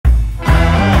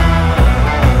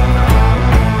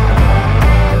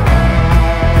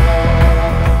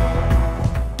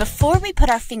Before we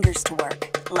put our fingers to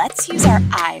work, let's use our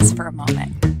eyes for a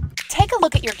moment. Take a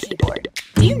look at your keyboard.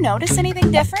 Do you notice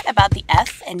anything different about the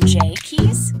F and J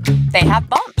keys? They have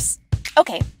bumps.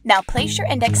 Okay, now place your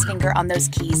index finger on those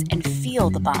keys and feel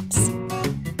the bumps.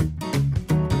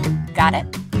 Got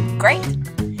it? Great!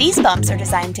 These bumps are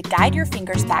designed to guide your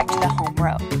fingers back to the home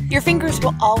row. Your fingers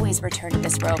will always return to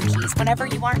this row of keys whenever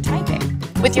you aren't typing.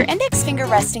 With your index finger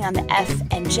resting on the F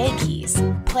and J keys,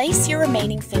 place your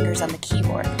remaining fingers on the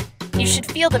keyboard. You should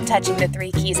feel them touching the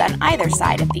 3 keys on either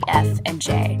side of the F and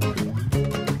J.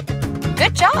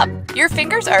 Good job! Your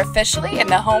fingers are officially in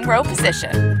the home row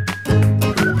position.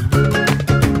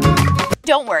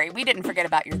 Don't worry, we didn't forget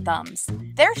about your thumbs.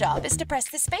 Their job is to press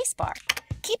the space bar.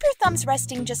 Keep your thumbs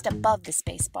resting just above the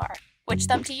space bar. Which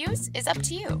thumb to use is up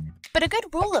to you. But a good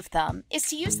rule of thumb is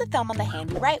to use the thumb on the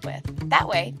hand you write with. That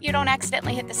way, you don't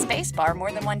accidentally hit the space bar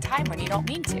more than one time when you don't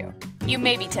mean to. You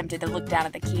may be tempted to look down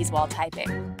at the keys while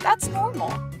typing. That's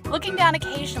normal. Looking down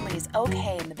occasionally is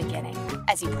okay in the beginning.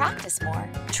 As you practice more,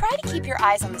 try to keep your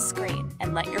eyes on the screen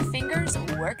and let your fingers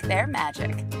work their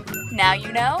magic. Now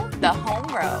you know the home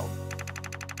row.